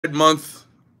month.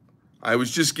 I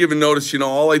was just giving notice,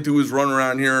 all I do is run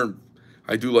around here and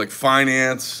I do like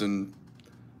finance and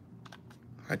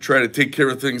I try to take care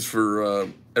of things for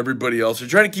everybody else. I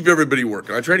try to keep everybody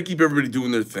working. I try to keep everybody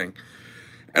doing their thing.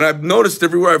 And I've noticed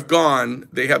everywhere I've gone,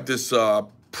 they have this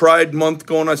Pride Month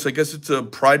going on. So I guess it's a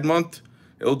Pride Month,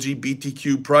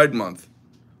 LGBTQ Pride Month.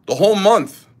 The whole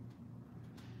month.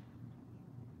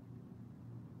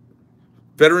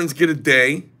 Veterans get a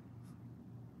day.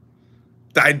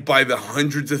 Died by the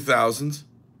hundreds of thousands.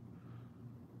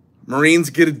 Marines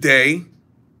get a day.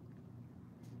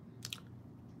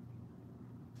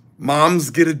 Moms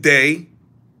get a day.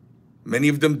 Many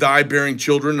of them die bearing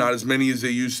children, not as many as they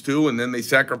used to, and then they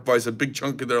sacrifice a big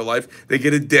chunk of their life. They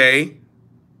get a day.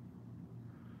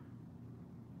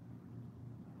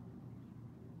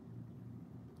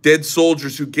 Dead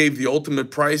soldiers who gave the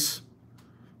ultimate price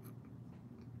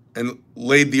and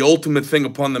laid the ultimate thing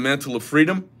upon the mantle of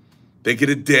freedom, they get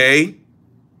a day.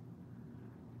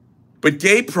 But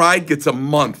gay pride gets a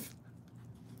month.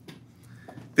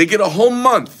 They get a whole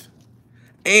month.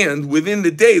 And within the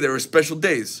day, there are special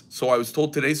days. So I was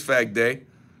told today's Fag Day,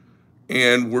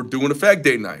 and we're doing a Fag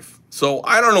Day knife. So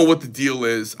I don't know what the deal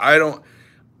is. I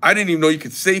didn't even know you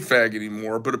could say fag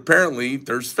anymore, but apparently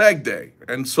there's Fag Day.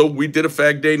 And so we did a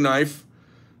Fag Day knife.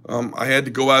 I had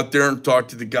to go out there and talk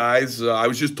to the guys. I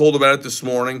was just told about it this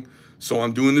morning, so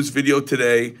I'm doing this video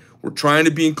today. We're trying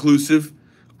to be inclusive.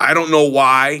 I don't know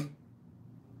why.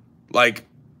 Like,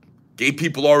 gay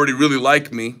people already really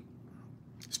like me,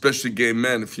 especially gay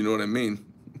men, if you know what I mean.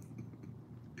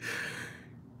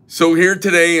 So here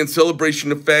today, in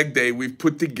celebration of Fag Day, we've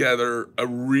put together a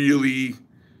really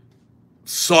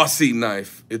saucy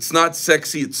knife. It's not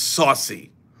sexy, it's saucy.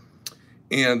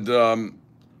 And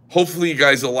hopefully you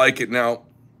guys will like it. Now,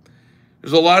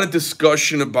 there's a lot of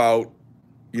discussion about,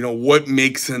 what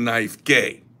makes a knife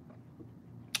gay.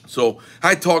 So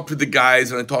I talked with the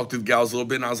guys and I talked to the gals a little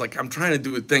bit, and I was like, I'm trying to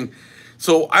do a thing.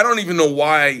 So I don't even know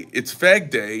why it's Fag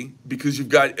Day, because you've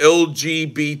got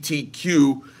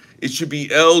LGBTQ. It should be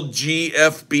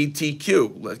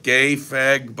LGFBTQ, like gay,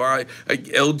 fag, bi, like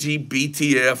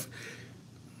LGBTF.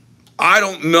 I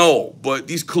don't know, but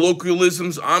these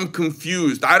colloquialisms, I'm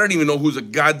confused. I don't even know who's a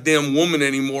goddamn woman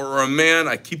anymore or a man.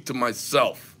 I keep to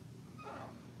myself.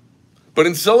 But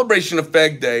in celebration of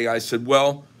Fag Day, I said,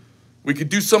 well, we could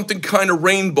do something kind of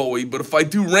rainbowy, but if I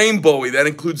do rainbowy, that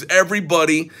includes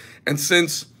everybody. And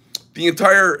since the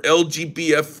entire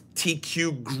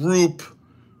LGBTQ group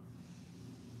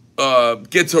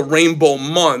gets a rainbow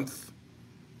month,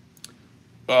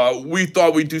 we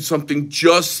thought we'd do something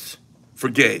just for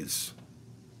gays.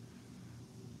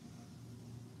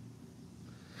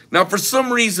 Now, for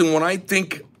some reason, when I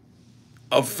think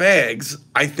of fags,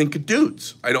 I think of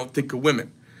dudes. I don't think of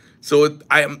women. So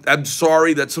I'm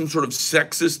sorry, that's some sort of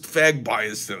sexist fag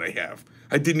bias that I have.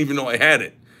 I didn't even know I had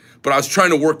it. But I was trying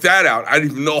to work that out. I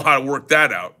didn't even know how to work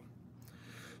that out.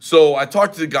 So I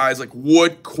talked to the guys, like,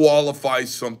 what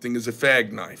qualifies something as a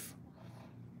fag knife?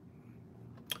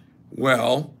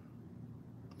 Well,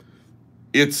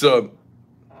 it's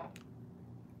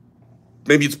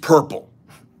maybe it's purple.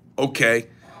 Okay.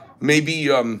 Maybe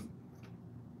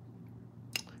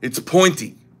it's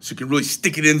pointy, so you can really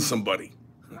stick it in somebody.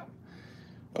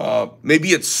 Maybe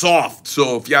it's soft,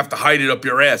 so if you have to hide it up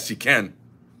your ass, you can.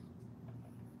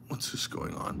 What's this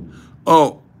going on?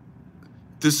 Oh,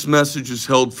 this message is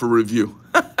held for review.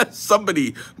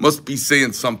 Somebody must be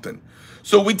saying something.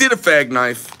 So we did a fag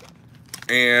knife,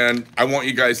 and I want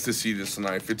you guys to see this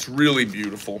knife. It's really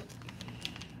beautiful.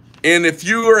 And if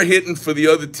you are hitting for the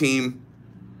other team,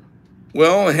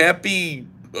 well, happy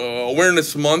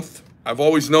Awareness Month. I've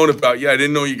always known about you. I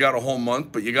didn't know you got a whole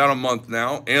month, but you got a month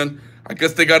now. And I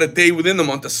guess they got a day within the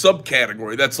month, a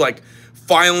subcategory. That's like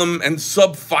phylum and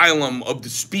subphylum of the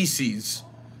species.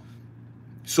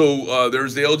 So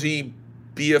there's the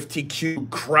LGBTQ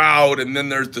crowd, and then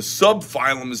there's the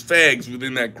subphylum as fags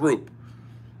within that group.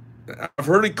 I've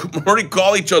heard it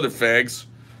call each other fags.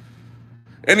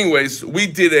 Anyways, we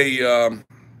did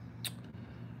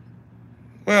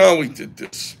we did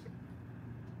this.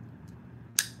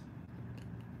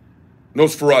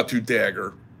 Nosferatu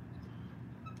dagger.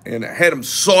 And I had him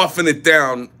soften it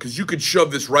down, because you could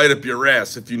shove this right up your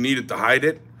ass if you needed to hide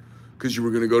it, because you were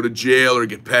going to go to jail or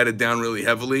get patted down really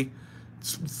heavily.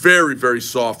 It's very, very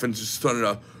soft, and just done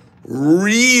a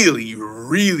really,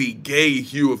 really gay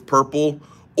hue of purple,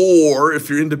 or if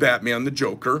you're into Batman, the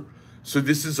Joker. So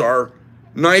this is our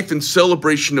knife in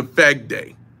celebration of Fag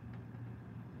Day.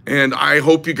 And I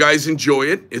hope you guys enjoy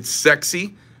it. It's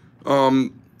sexy.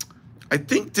 I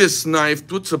think this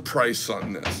knife, what's the price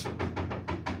on this?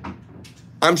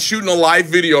 I'm shooting a live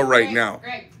video right now.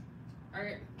 Greg.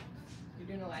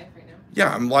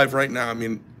 Yeah, I'm live right now. I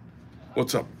mean,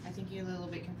 what's up? I think you're a little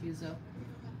bit confused though.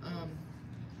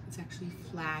 It's actually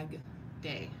Flag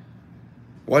Day.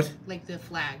 What? Like the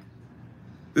flag.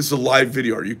 This is a live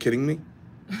video. Are you kidding me?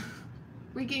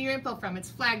 Where you get your info from? It's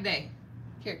Flag Day.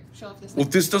 Here, show off this knife. Well,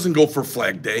 this doesn't go for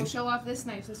Flag Day. We'll show off this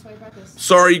knife. That's why I brought this.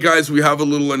 Sorry, guys. We have a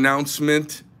little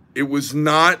announcement. It was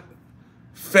not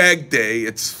Fag Day.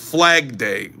 It's Flag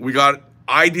Day.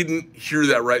 I didn't hear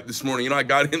that right this morning. You know, I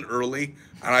got in early,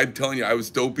 and I'm telling you, I was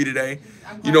dopey today.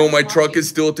 You know, my truck is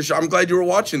still at the shop. I'm glad you were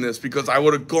watching this because I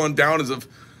would have gone down as a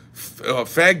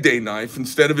Fag Day knife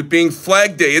instead of it being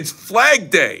Flag Day. It's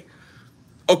Flag Day.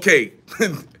 Okay,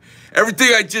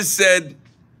 everything I just said,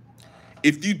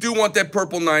 if you do want that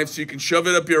purple knife so you can shove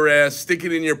it up your ass, stick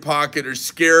it in your pocket, or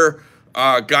scare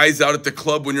guys out at the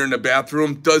club when you're in the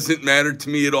bathroom, doesn't matter to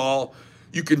me at all.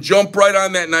 You can jump right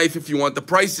on that knife if you want. The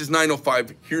price is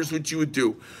 $905. Here's what you would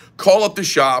do. Call up the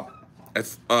shop at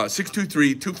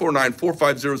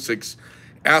 623-249-4506.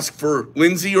 Ask for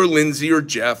Lindsay or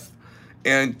Jeff,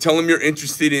 and tell them you're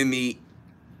interested in the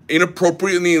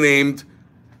inappropriately named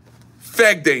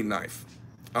Fag Day knife.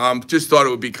 Just thought it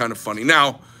would be kind of funny.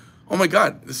 Now, oh my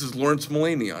God, this is Lawrence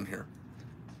Mullaney on here.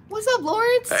 What's up,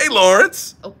 Lawrence? Hey,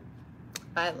 Lawrence. Oh,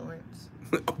 bye, Lawrence.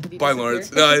 Bye,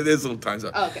 Lawrence. No, there's a little time's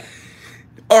up. Oh, okay.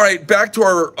 All right, back to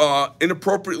our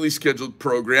inappropriately scheduled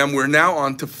program. We're now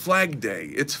on to Flag Day.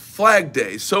 It's Flag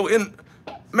Day. So in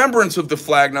remembrance of the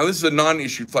flag, now this is a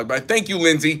non-issued flag, but I thank you,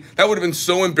 Lindsay. That would have been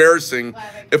so embarrassing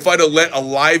if I'd have let a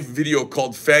live video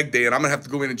called Fag Day, and I'm gonna have to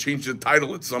go in and change the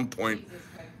title at some point.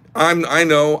 I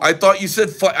know. I thought you said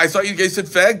I thought you guys said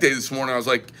Fag Day this morning. I was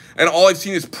like, and all I've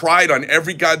seen is pride on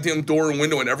every goddamn door and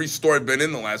window in every store I've been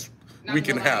in the last week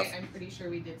and a half. I'm pretty sure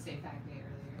we did say Fag Day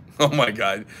earlier. Oh my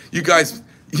God, you guys,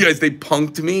 they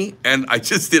punked me, and I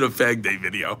just did a Fag Day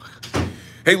video.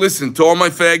 Hey, listen, to all my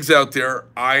fags out there,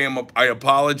 I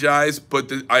apologize, but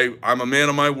I'm a man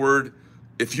of my word.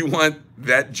 If you want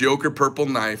that Joker purple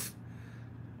knife,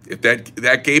 if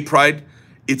that gay pride,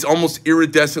 it's almost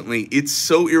iridescently. It's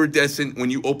so iridescent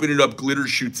when you open it up, glitter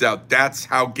shoots out. That's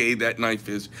how gay that knife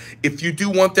is. If you do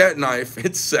want that knife,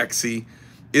 it's sexy,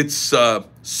 it's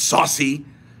saucy.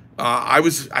 I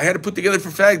had to put together for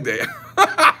Fag Day.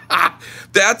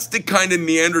 That's the kind of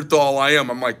Neanderthal I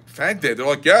am. I'm like, Fag Day? They're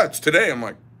like, yeah, it's today. I'm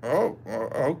like, oh,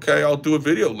 okay, I'll do a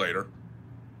video later.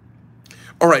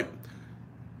 All right,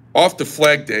 off to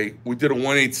Flag Day, we did a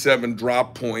 187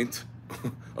 drop point.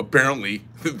 Apparently,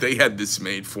 they had this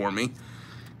made for me.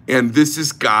 And this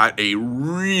has got a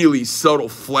really subtle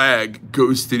flag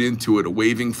ghosted into it, a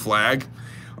waving flag.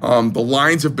 The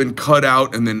lines have been cut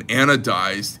out and then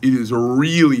anodized. It is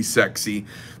really sexy.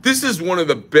 This is one of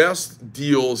the best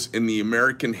deals in the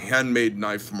American handmade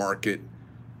knife market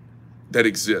that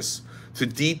exists. It's a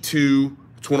D2.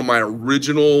 It's one of my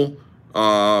original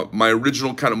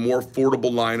kind of more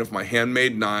affordable line of my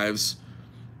handmade knives.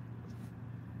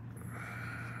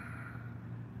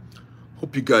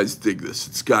 Hope you guys dig this.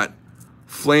 It's got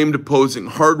flame opposing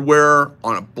hardware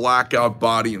on a blackout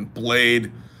body and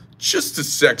blade. Just a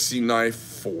sexy knife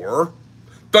for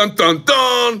dun dun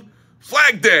dun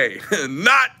Flag Day,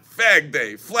 not Fag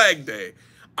Day, Flag Day.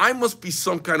 I must be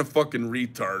some kind of fucking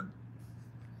retard.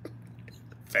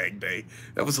 Fag Day.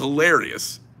 That was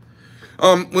hilarious.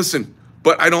 Listen,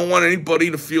 but I don't want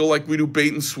anybody to feel like we do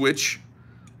bait and switch.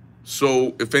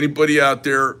 So if anybody out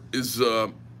there is,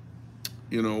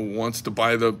 wants to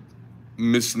buy the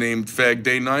misnamed Fag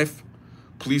Day knife,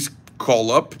 please call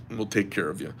up and we'll take care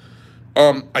of you.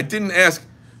 I didn't ask.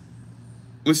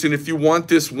 Listen, if you want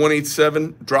this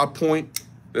 187 drop point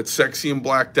that's sexy and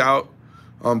blacked out,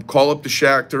 call up the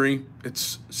Shactory.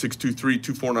 It's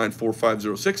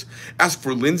 623-249-4506. Ask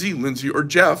for Lindsay or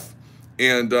Jeff,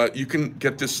 and you can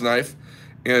get this knife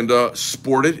and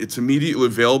sport it. It's immediately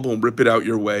available and rip it out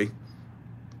your way.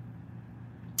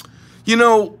 You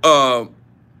know,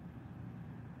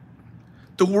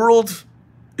 the world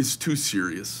is too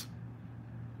serious.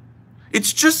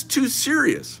 It's just too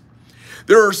serious.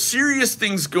 There are serious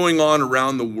things going on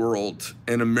around the world,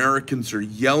 and Americans are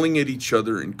yelling at each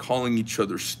other and calling each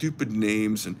other stupid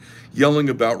names and yelling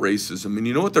about racism. And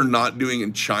you know what they're not doing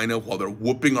in China while they're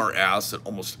whooping our ass at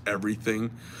almost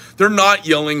everything? They're not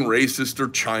yelling racist or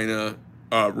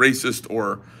racist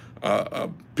or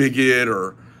bigot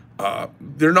or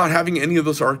they're not having any of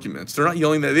those arguments. They're not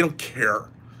yelling that. They don't care.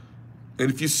 And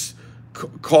if you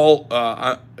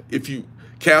if you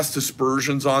cast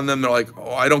aspersions on them, they're like,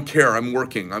 oh, I don't care. I'm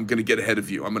working. I'm going to get ahead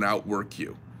of you. I'm going to outwork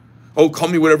you. Oh, call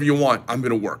me whatever you want. I'm going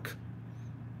to work.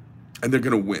 And they're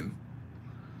going to win.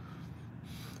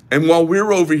 And while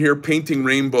we're over here painting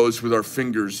rainbows with our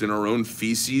fingers in our own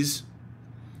feces,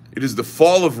 it is the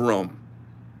fall of Rome.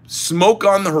 Smoke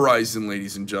on the horizon,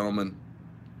 ladies and gentlemen.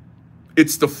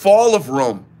 It's the fall of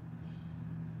Rome.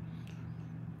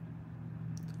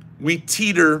 We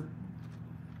teeter.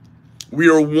 We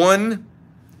are one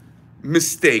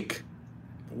mistake,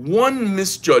 one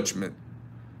misjudgment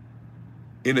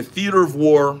in a theater of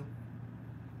war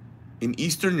in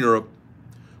Eastern Europe.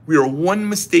 We are one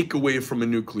mistake away from a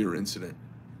nuclear incident.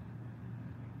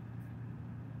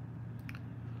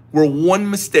 We're one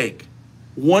mistake,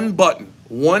 one button,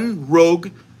 one rogue,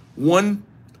 one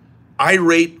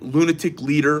irate lunatic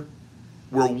leader.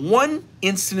 We're one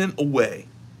incident away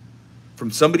from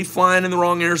somebody flying in the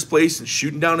wrong airspace and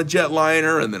shooting down a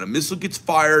jetliner, and then a missile gets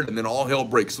fired, and then all hell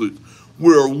breaks loose.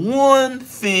 We're one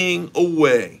thing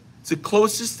away. It's the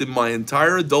closest in my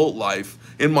entire adult life,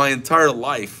 in my entire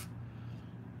life,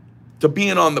 to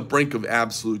being on the brink of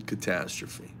absolute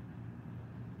catastrophe.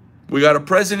 We got a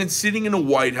president sitting in a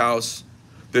White House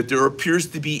that there appears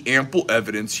to be ample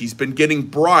evidence he's been getting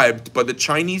bribed by the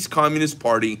Chinese Communist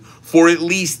Party for at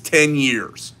least 10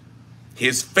 years.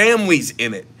 His family's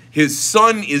in it. His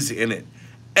son is in it.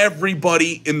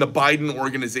 Everybody in the Biden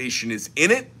organization is in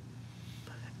it.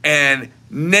 And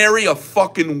nary a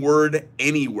fucking word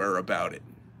anywhere about it.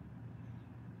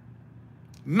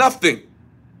 Nothing.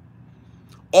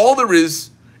 All there is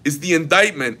the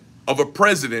indictment of a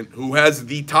president who has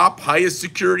the top, highest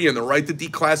security and the right to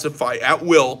declassify at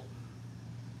will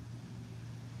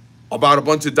about a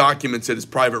bunch of documents at his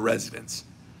private residence.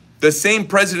 The same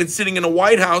president sitting in a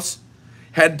White House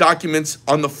had documents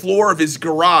on the floor of his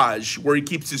garage where he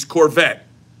keeps his Corvette.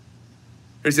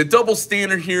 There's a double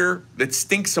standard here that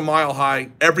stinks a mile high.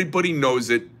 Everybody knows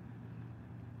it.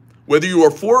 Whether you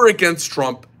are for or against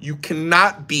Trump, you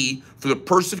cannot be for the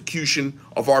persecution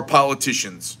of our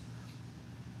politicians.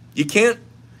 You can't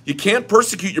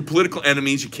persecute your political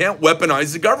enemies. You can't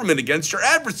weaponize the government against your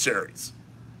adversaries.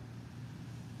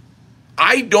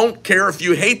 I don't care if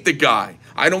you hate the guy.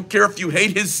 I don't care if you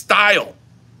hate his style.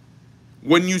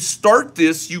 When you start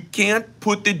this, you can't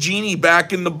put the genie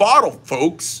back in the bottle,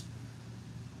 folks.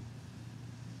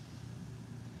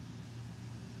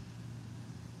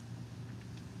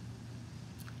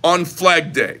 On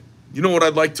Flag Day, you know what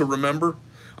I'd like to remember?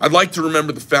 I'd like to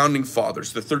remember the founding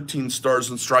fathers, the 13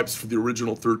 stars and stripes for the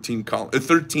original 13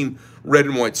 red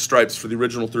and white stripes for the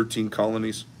original 13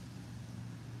 colonies.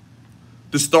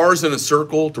 The stars in a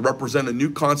circle to represent a new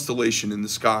constellation in the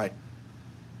sky.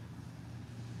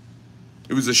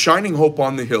 It was a shining hope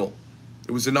on the hill.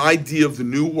 It was an idea of the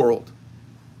new world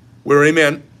where a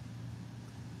man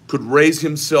could raise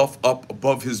himself up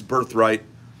above his birthright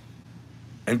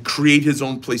and create his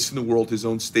own place in the world, his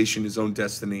own station, his own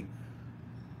destiny.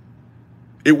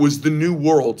 It was the new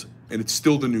world, and it's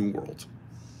still the new world.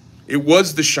 It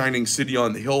was the shining city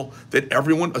on the hill that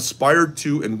everyone aspired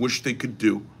to and wished they could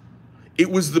do.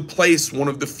 It was the place, one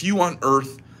of the few on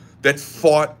earth, that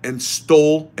fought and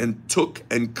stole and took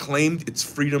and claimed its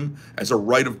freedom as a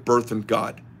right of birth in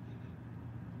God.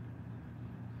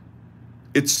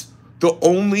 It's the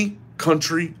only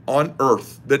country on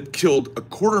earth that killed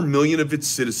 250,000 of its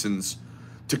citizens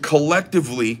to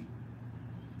collectively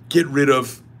get rid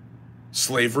of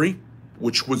slavery,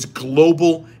 which was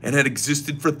global and had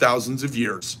existed for thousands of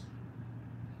years.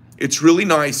 It's really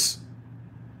nice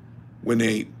when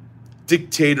a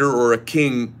dictator or a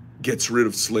king gets rid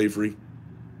of slavery,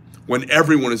 when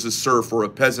everyone is a serf or a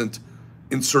peasant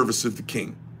in service of the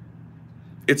king.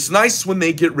 It's nice when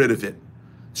they get rid of it.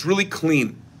 It's really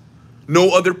clean. No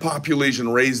other population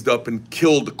raised up and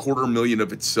killed 250,000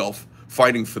 of itself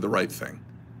fighting for the right thing.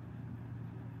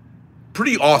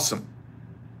 Pretty awesome.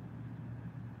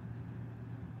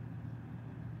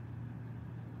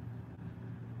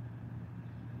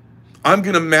 I'm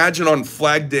going to imagine on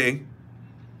Flag Day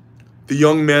the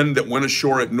young men that went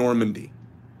ashore at Normandy.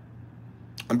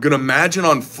 I'm going to imagine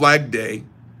on Flag Day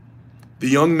the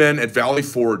young men at Valley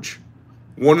Forge.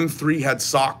 1 in 3 had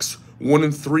socks. 1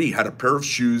 in 3 had a pair of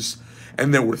shoes.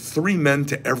 And there were 3 men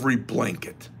to every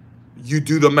blanket. You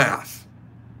do the math.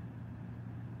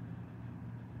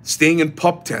 Staying in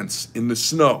pup tents in the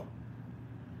snow.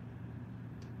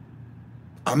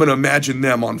 I'm going to imagine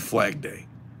them on Flag Day.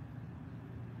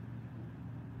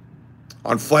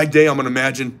 On Flag Day, I'm going to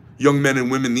imagine young men and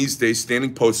women these days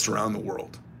standing posts around the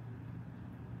world.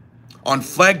 On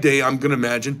Flag Day, I'm going to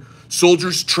imagine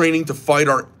soldiers training to fight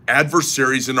our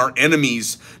adversaries and our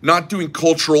enemies, not doing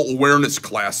cultural awareness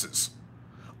classes.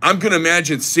 I'm going to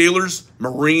imagine sailors,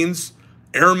 Marines,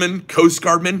 airmen, Coast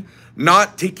Guardmen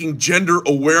not taking gender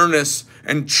awareness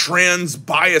and trans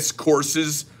bias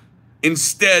courses,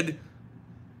 instead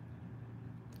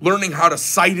learning how to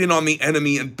sight in on the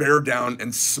enemy and bear down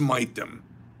and smite them.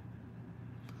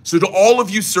 So to all of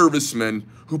you servicemen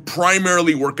who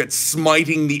primarily work at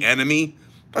smiting the enemy,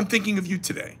 I'm thinking of you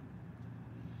today.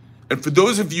 And for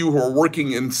those of you who are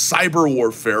working in cyber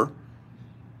warfare,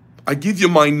 I give you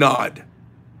my nod.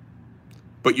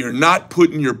 But you're not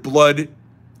putting your blood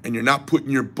and you're not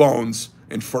putting your bones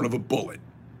in front of a bullet.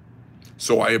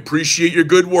 So I appreciate your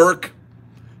good work.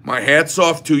 My hat's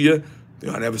off to you. They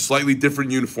ought to have a slightly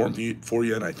different uniform for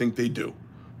you, and I think they do.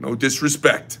 No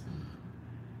disrespect.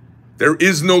 There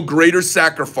is no greater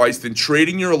sacrifice than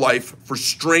trading your life for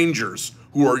strangers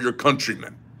who are your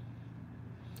countrymen.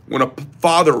 When a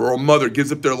father or a mother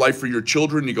gives up their life for your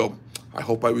children, you go, I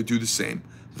hope I would do the same.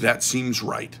 That seems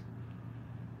right.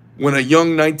 When a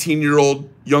young 19-year-old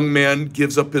young man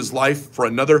gives up his life for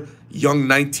another young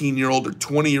 19-year-old or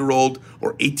 20-year-old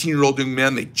or 18-year-old young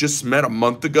man they just met a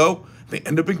month ago, they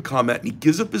end up in combat and he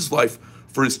gives up his life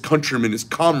for his countryman, his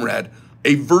comrade,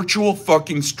 a virtual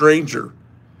fucking stranger.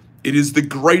 It is the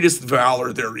greatest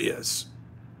valor there is.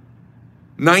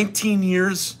 19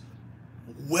 years,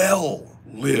 well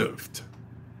lived.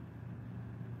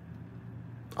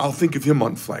 I'll think of him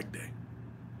on Flag Day.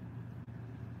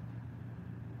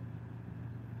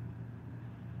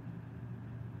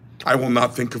 I will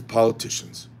not think of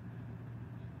politicians.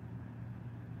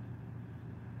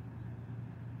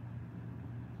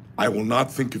 I will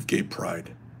not think of gay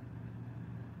pride.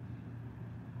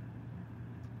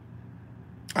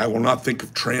 I will not think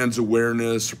of trans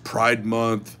awareness or Pride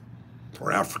Month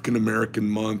or African American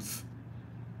Month.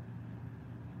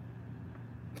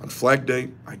 On Flag Day,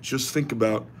 I just think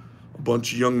about a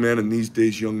bunch of young men, and these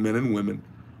days young men and women,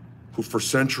 who for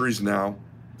centuries now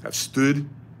have stood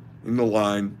in the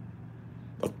line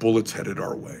of bullets headed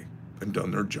our way and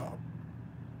done their job.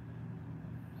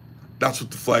 That's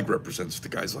what the flag represents to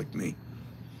guys like me.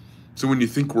 So when you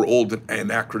think we're old and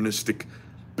anachronistic,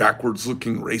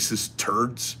 backwards-looking racist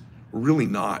turds, we're really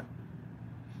not.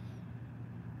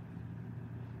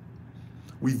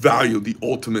 We value the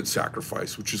ultimate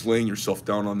sacrifice, which is laying yourself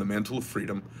down on the mantle of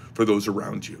freedom for those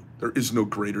around you. There is no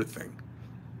greater thing.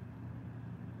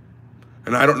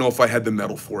 And I don't know if I had the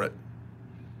medal for it.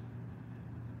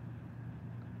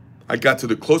 I got to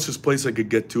the closest place I could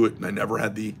get to it, and I never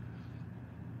had the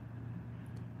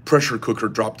pressure cooker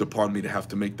dropped upon me to have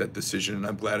to make that decision, and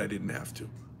I'm glad I didn't have to.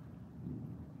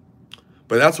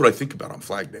 But that's what I think about on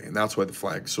Flag Day, and that's why the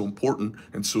flag is so important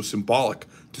and so symbolic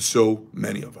to so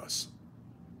many of us.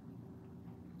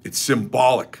 It's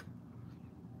symbolic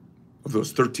of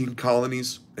those 13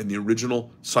 colonies and the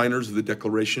original signers of the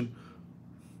Declaration.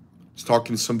 I was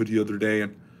talking to somebody the other day,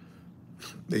 and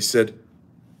they said,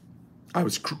 I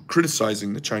was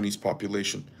criticizing the Chinese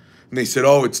population. And they said,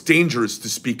 oh, it's dangerous to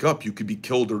speak up. You could be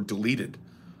killed or deleted.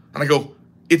 And I go,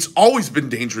 it's always been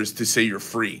dangerous to say you're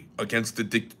free against the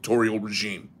dictatorial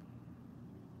regime.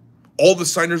 All the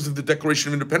signers of the Declaration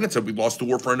of Independence, had we lost the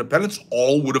war for independence,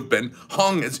 all would have been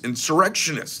hung as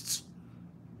insurrectionists.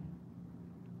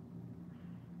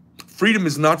 Freedom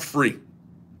is not free.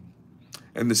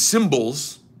 And the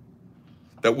symbols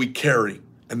that we carry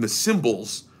and the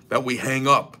symbols that we hang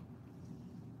up,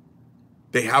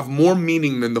 they have more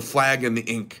meaning than the flag and the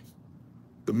ink,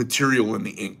 the material and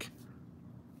the ink.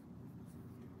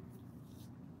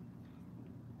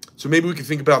 So maybe we can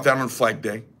think about that on Flag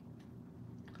Day.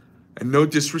 And no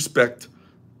disrespect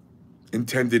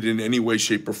intended in any way,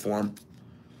 shape, or form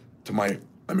to my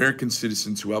American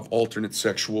citizens who have alternate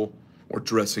sexual or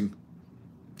dressing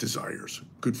desires.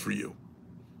 Good for you.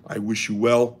 I wish you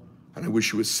well, and I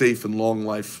wish you a safe and long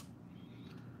life.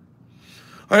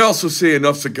 I also say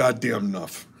enough's a goddamn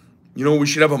enough. You know, we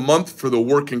should have a month for the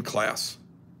working class.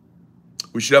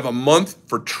 We should have a month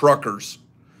for truckers,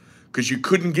 because you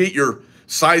couldn't get your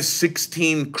size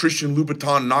 16 Christian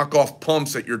Louboutin knockoff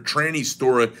pumps at your tranny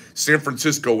store in San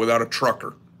Francisco without a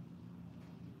trucker.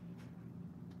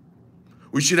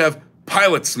 We should have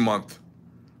Pilots Month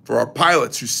for our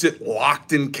pilots who sit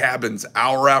locked in cabins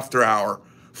hour after hour,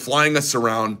 flying us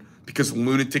around because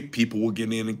lunatic people will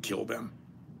get in and kill them.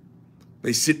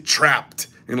 They sit trapped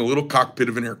in a little cockpit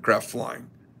of an aircraft flying.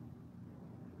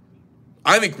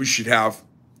 I think we should have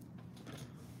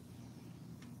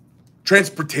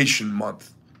Transportation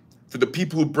Month for the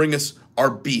people who bring us our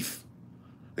beef.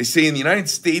 They say in the United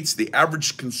States, the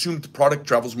average consumed product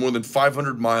travels more than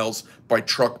 500 miles by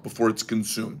truck before it's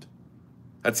consumed.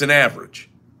 That's an average.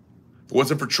 If it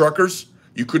wasn't for truckers,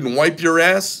 you couldn't wipe your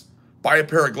ass, buy a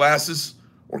pair of glasses,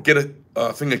 or get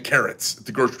a thing of carrots at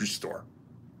the grocery store.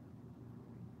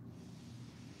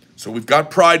 So we've got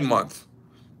Pride Month.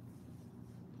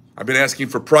 I've been asking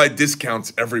for Pride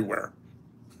discounts everywhere.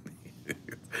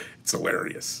 It's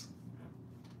hilarious.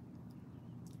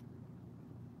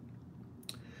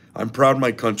 I'm proud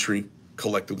my country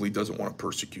collectively doesn't want to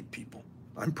persecute people.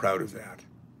 I'm proud of that.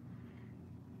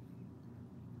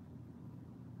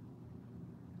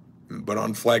 But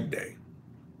on Flag Day,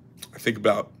 I think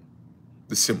about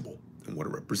the symbol and what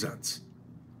it represents.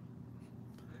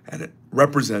 And it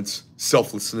represents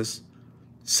selflessness,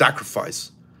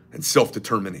 sacrifice, and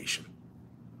self-determination.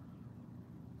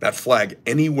 That flag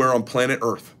anywhere on planet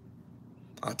Earth.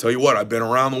 I'll tell you what, I've been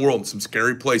around the world in some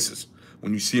scary places.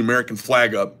 When you see American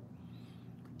flag up,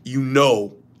 you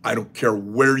know, I don't care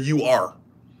where you are,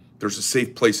 there's a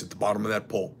safe place at the bottom of that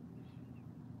pole.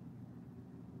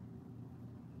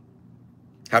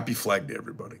 Happy Flag Day,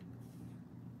 everybody.